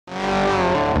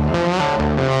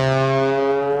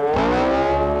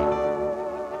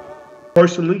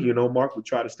personally, Mark, we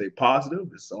try to stay positive.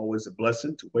 It's always a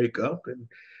blessing to wake up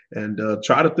and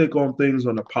try to think on things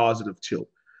on a positive tilt.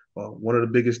 One of the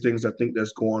biggest things I think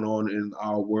that's going on in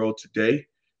our world today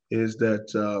is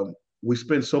that we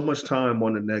spend so much time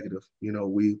on the negative.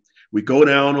 We go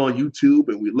down on YouTube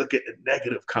and we look at the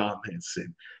negative comments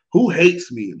and who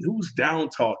hates me and who's down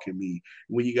talking me.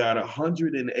 When you got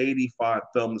 185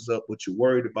 thumbs up, but you're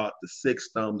worried about the 6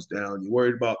 thumbs down, you're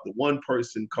worried about the one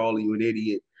person calling you an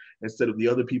idiot instead of the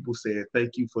other people saying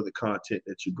thank you for the content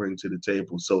that you bring to the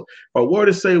table. So if I were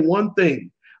to say one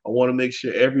thing, I want to make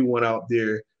sure everyone out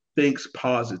there thinks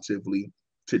positively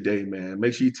today, man.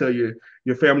 Make sure you tell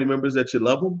your family members that you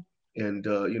love them, and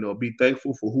be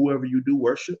thankful for whoever you do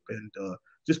worship, and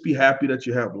just be happy that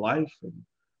you have life,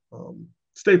 and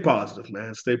stay positive,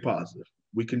 man. Stay positive.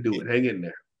 We can do it. Hang in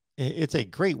there. It's a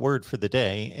great word for the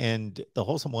day, and the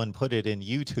wholesome one put it in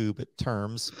YouTube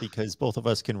terms because both of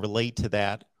us can relate to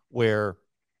that, where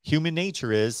human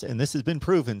nature is, and this has been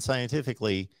proven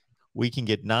scientifically, we can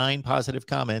get 9 positive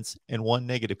comments and 1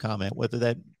 negative comment, whether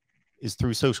that is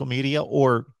through social media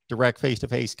or direct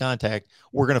face-to-face contact.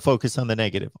 We're going to focus on the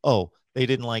negative. Oh, they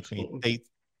didn't like me. They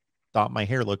thought my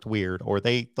hair looked weird, or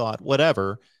they thought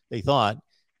whatever they thought,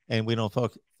 and we don't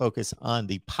focus on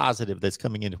the positive that's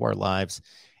coming into our lives.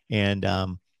 And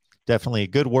definitely a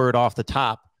good word off the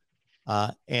top.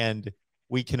 And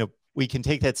we can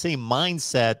take that same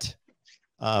mindset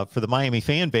for the Miami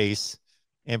fan base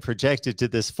and project it to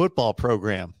this football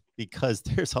program, because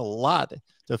there's a lot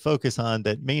to focus on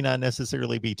that may not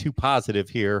necessarily be too positive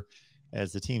here,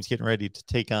 as the team's getting ready to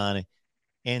take on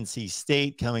NC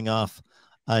State, coming off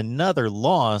another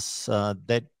loss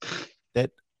that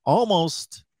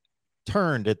almost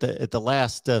turned at the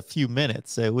last few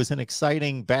minutes. It was an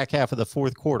exciting back half of the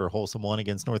fourth quarter, wholesome one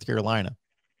against North Carolina.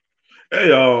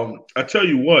 Hey, I tell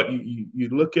you what, you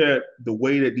look at the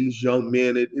way that these young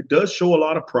men, it does show a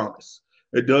lot of promise.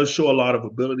 It does show a lot of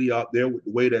ability out there with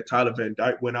the way that Tyler Van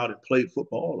Dyke went out and played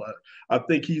football. I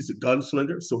think he's a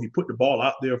gunslinger, so he put the ball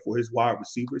out there for his wide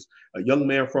receivers. A young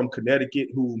man from Connecticut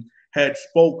who had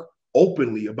spoke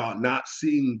openly about not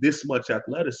seeing this much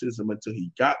athleticism until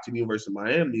he got to the University of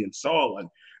Miami and saw, like,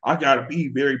 I got to be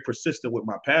very persistent with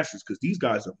my passes because these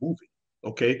guys are moving,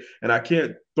 okay? And I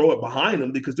can't throw it behind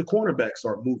them because the cornerbacks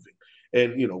are moving.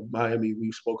 And, Miami,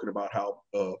 we've spoken about how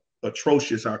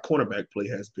atrocious our cornerback play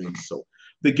has been. So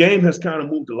the game has kind of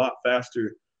moved a lot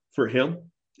faster for him.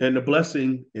 And the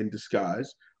blessing in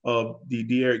disguise of the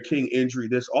De'Aaron King injury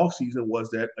this offseason was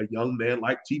that a young man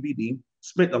like TBD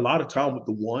spent a lot of time with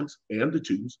the 1s and the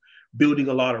 2s, building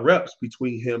a lot of reps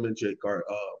between him and Jake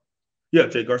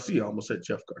Garcia. I almost said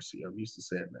Jeff Garcia. I'm used to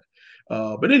saying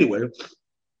that. But anyway,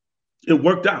 it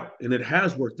worked out, and it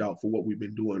has worked out for what we've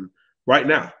been doing right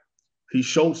now. He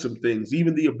showed some things,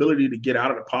 even the ability to get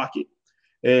out of the pocket,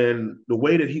 and the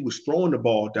way that he was throwing the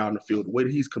ball down the field, the way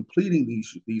that he's completing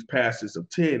these passes of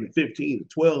 10 and 15 and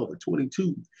 12 and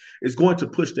 22 is going to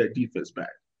push that defense back.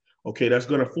 Okay, that's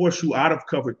going to force you out of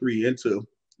cover 3 into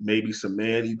maybe some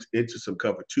man, into some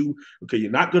cover 2. Okay,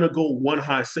 you're not going to go 1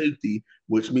 high safety,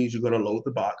 which means you're going to load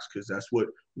the box, because that's what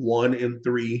 1 and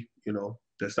 3,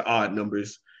 that's the odd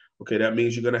numbers. Okay, that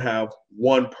means you're going to have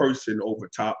 1 person over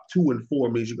top. 2 and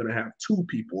 4 means you're going to have 2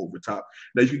 people over top.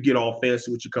 Now, you can get all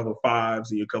fancy with your cover 5s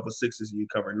and your cover 6s and your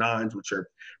cover 9s, which are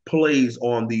plays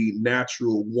on the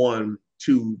natural 1,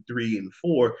 2, 3, and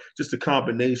 4, just a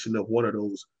combination of one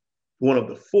of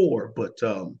the 4. But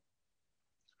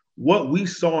what we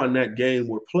saw in that game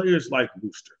were players like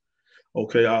Rooster.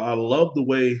 Okay, I love the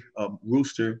way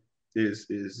Rooster is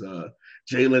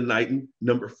Jalen Knighton,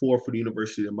 number 4 for the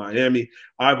University of Miami.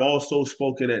 I've also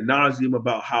spoken ad nauseum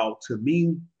about how, to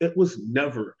me, it was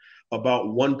never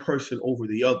about one person over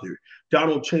the other.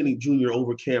 Donald Chaney Jr.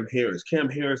 over Cam Harris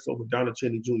over Donald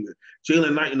Chaney Jr.,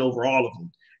 Jalen Knighton over all of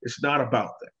them. It's not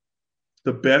about that.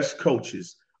 The best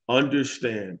coaches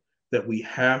understand that we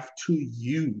have to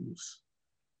use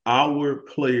our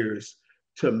players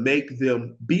to make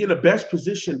them be in the best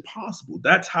position possible.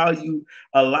 That's how you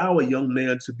allow a young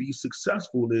man to be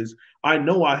successful. Is, I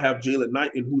know I have Jalen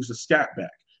Knighton, who's a scat back.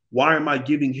 Why am I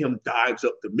giving him dives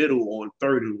up the middle on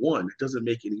 3rd and 1? It doesn't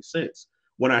make any sense.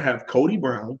 When I have Cody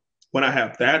Brown, when I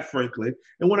have Thad Franklin,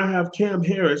 and when I have Cam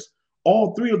Harris,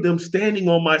 all 3 of them standing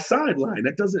on my sideline,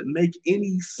 that doesn't make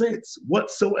any sense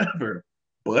whatsoever.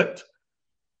 But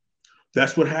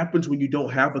that's what happens when you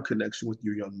don't have a connection with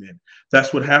your young men.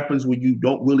 That's what happens when you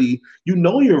don't really,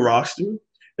 your roster.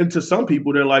 And to some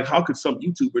people, they're like, how could some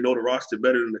YouTuber know the roster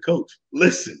better than the coach?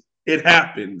 Listen, it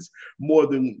happens more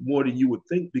than you would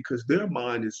think, because their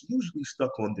mind is usually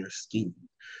stuck on their scheme.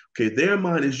 Okay, their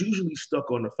mind is usually stuck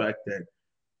on the fact that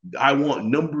I want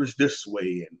numbers this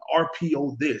way and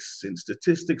RPO this and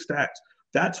statistics that.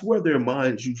 That's where their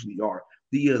minds usually are.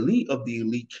 The elite of the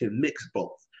elite can mix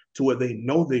both to where they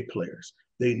know their players,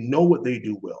 they know what they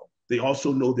do well. They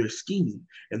also know their scheme,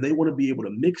 and they want to be able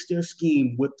to mix their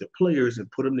scheme with the players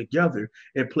and put them together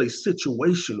and play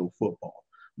situational football.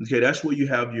 Okay, that's where you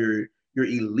have your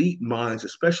elite minds,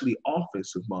 especially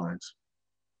offensive minds,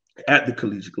 at the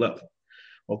collegiate level.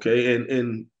 Okay,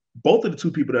 and both of the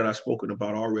two people that I've spoken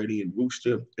about already, in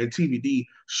Rooster and TVD,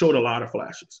 showed a lot of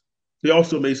flashes. They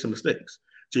also made some mistakes.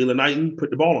 Jalen Knighton put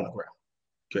the ball on the ground.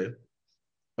 Okay,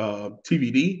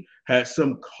 TVD had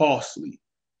some costly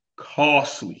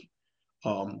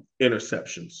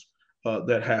interceptions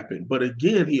that happened. But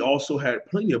again, he also had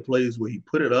plenty of plays where he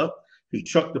put it up, he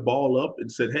chucked the ball up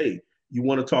and said, "Hey, you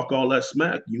want to talk all that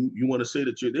smack? You want to say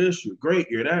that you're this, you're great,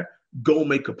 you're that? Go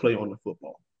make a play on the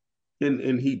football."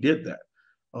 And he did that.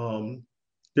 Um,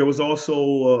 there was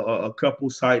also a couple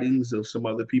sightings of some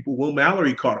other people. Will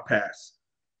Mallory caught a pass.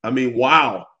 I mean,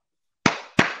 wow.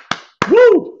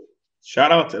 Woo!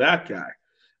 Shout out to that guy.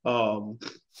 Um,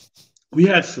 we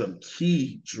had some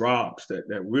key drops that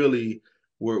really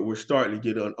were starting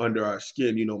to get under our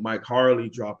skin. You know, Mike Harley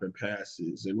dropping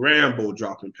passes and Rambo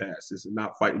dropping passes and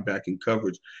not fighting back in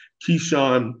coverage.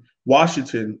 Keyshawn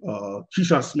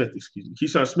Smith, excuse me.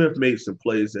 Keyshawn Smith made some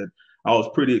plays that I was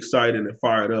pretty excited and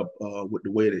fired up with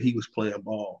the way that he was playing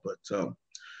ball. But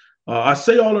I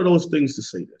say all of those things to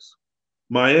say this.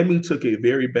 Miami took a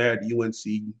very bad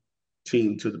UNC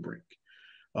team to the brink.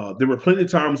 There were plenty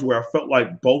of times where I felt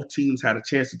like both teams had a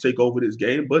chance to take over this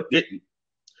game, but didn't.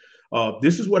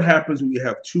 This is what happens when you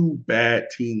have two bad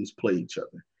teams play each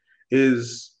other.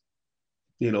 Is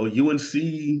UNC,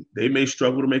 they may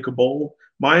struggle to make a bowl.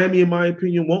 Miami, in my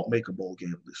opinion, won't make a bowl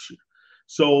game this year.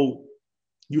 So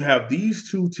you have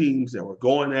these two teams that were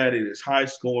going at it. It's high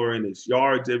scoring, it's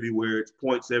yards everywhere, it's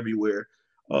points everywhere,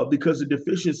 because the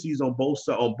deficiencies on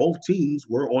both teams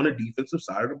were on the defensive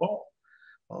side of the ball.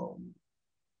 Um,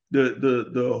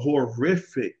 the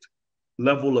horrific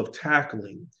level of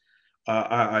tackling,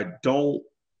 I don't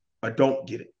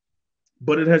get it,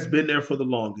 but it has been there for the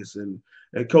longest, and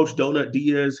Coach Donut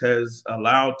Diaz has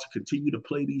allowed to continue to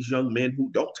play these young men who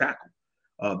don't tackle.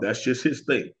 That's just his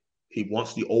thing. He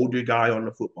wants the older guy on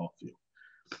the football field.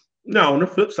 Now, on the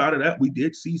flip side of that, we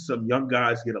did see some young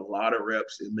guys get a lot of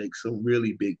reps and make some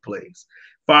really big plays.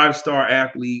 Five-star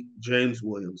athlete, James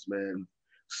Williams, man.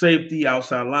 Safety,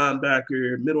 outside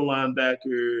linebacker, middle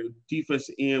linebacker,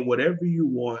 defensive end, whatever you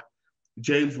want.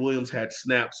 James Williams had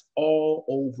snaps all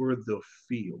over the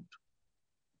field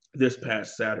this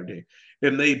past Saturday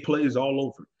and made plays all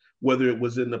over. Whether it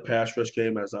was in the pass rush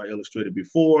game, as I illustrated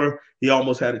before, he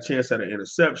almost had a chance at an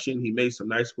interception. He made some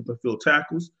nice open field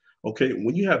tackles. Okay,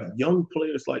 when you have young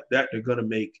players like that, they're going to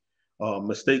make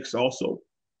mistakes also.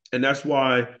 And that's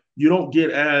why you don't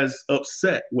get as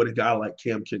upset with a guy like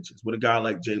Cam Kinchins, with a guy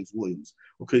like James Williams.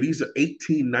 Okay, these are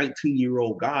 18,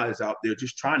 19-year-old guys out there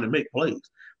just trying to make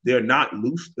plays. They're not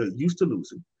used to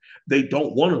losing. They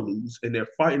don't want to lose, and they're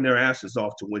fighting their asses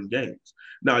off to win games.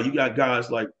 Now, you got guys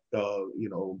like,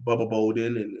 Bubba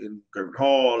Bolden and Gervin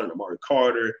Hall and Amari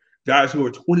Carter, guys who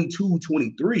are 22,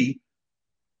 23,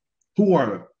 who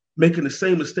are making the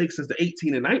same mistakes as the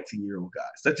 18 and 19-year-old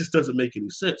guys. That just doesn't make any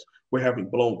sense. We're having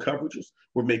blown coverages.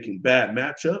 We're making bad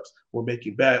matchups. We're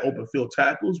making bad open field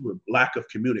tackles with lack of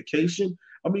communication.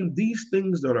 I mean, these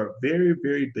things that are very,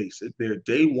 very basic, they're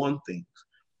day one things,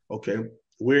 okay?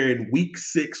 We're in week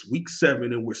 6, week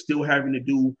 7, and we're still having to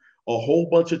do a whole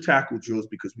bunch of tackle drills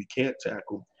because we can't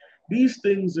tackle. These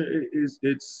things,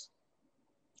 it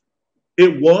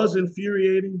was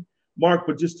infuriating, Mark,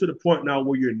 but just to the point now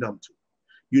where you're numb to.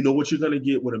 You know what you're going to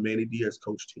get with a Manny Diaz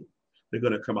coach team. They're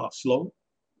going to come out slow.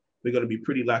 They're going to be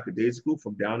pretty lackadaisical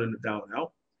from down in to down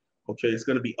out. Okay, it's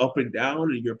going to be up and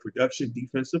down in your production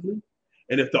defensively.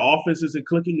 And if the offense isn't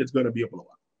clicking, it's going to be a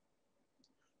blowout.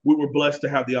 We were blessed to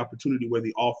have the opportunity where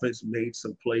the offense made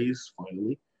some plays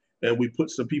finally, and we put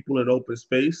some people in open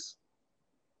space,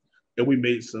 and we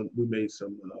made some plays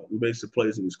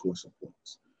and we scored some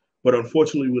points. But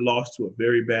unfortunately, we lost to a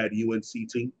very bad UNC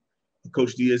team.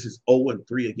 Coach Diaz is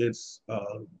 0-3 against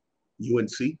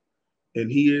UNC,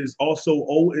 and he is also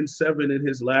 0-7 in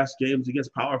his last games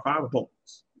against Power 5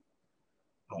 opponents.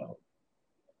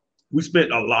 We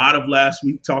spent a lot of last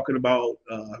week talking about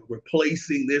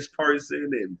replacing this person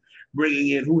and bringing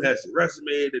in who has the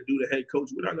resume to do the head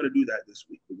coach. We're not going to do that this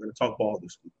week. We're going to talk ball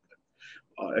this week.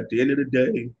 At the end of the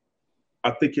day, I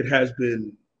think it has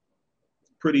been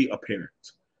pretty apparent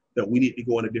that we need to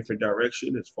go in a different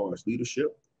direction as far as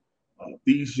leadership.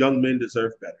 These young men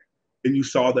deserve better. And you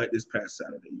saw that this past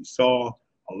Saturday. You saw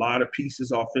a lot of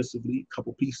pieces offensively, a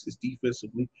couple pieces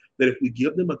defensively, that if we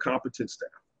give them a competent staff,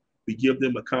 we give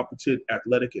them a competent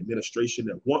athletic administration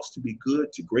that wants to be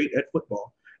good to great at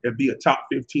football and be a top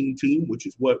 15 team, which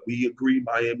is what we agree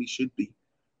Miami should be,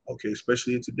 okay,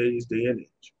 especially in today's day and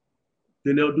age,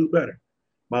 then they'll do better.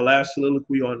 My last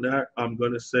soliloquy on that, I'm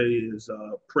going to say, is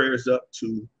prayers up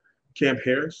to Cam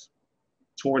Harris,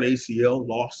 torn ACL,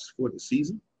 lost for the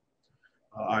season.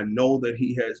 I know that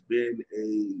he has been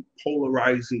a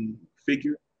polarizing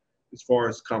figure as far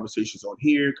as conversations on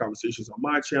here, conversations on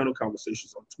my channel,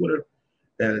 conversations on Twitter.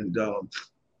 And,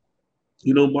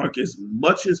 Mark, as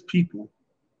much as people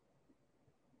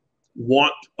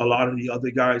want a lot of the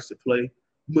other guys to play,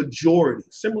 majority,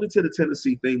 similar to the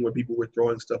Tennessee thing where people were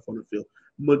throwing stuff on the field,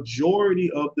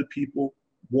 majority of the people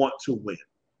want to win.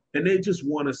 And they just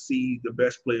want to see the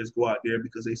best players go out there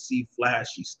because they see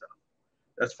flashy stuff.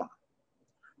 That's fine.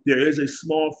 There is a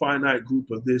small, finite group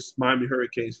of this Miami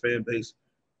Hurricanes fan base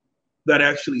that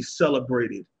actually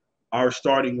celebrated our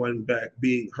starting running back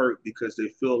being hurt because they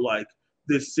feel like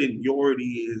this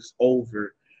seniority is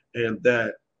over and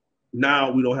that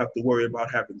now we don't have to worry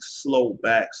about having slow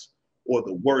backs or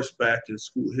the worst back in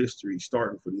school history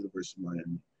starting for the University of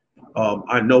Miami.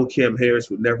 I know Cam Harris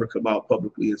would never come out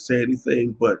publicly and say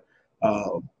anything, but,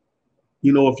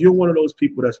 if you're one of those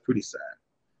people, that's pretty sad.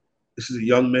 This is a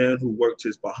young man who worked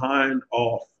his behind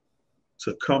off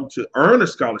to come to earn a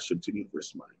scholarship to the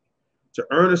University of Miami, to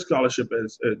earn a scholarship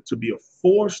as to be a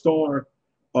 4-star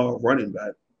running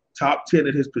back, top 10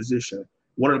 at his position,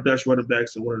 one of the best running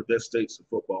backs in one of the best states of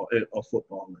football.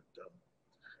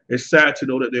 It's sad to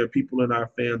know that there are people in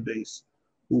our fan base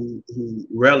who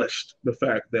relished the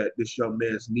fact that this young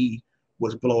man's knee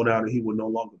was blown out and he will no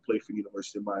longer play for the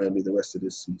University of Miami the rest of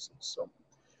this season. So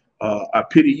I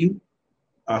pity you.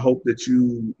 I hope that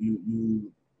you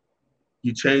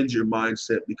change your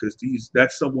mindset because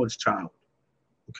that's someone's child.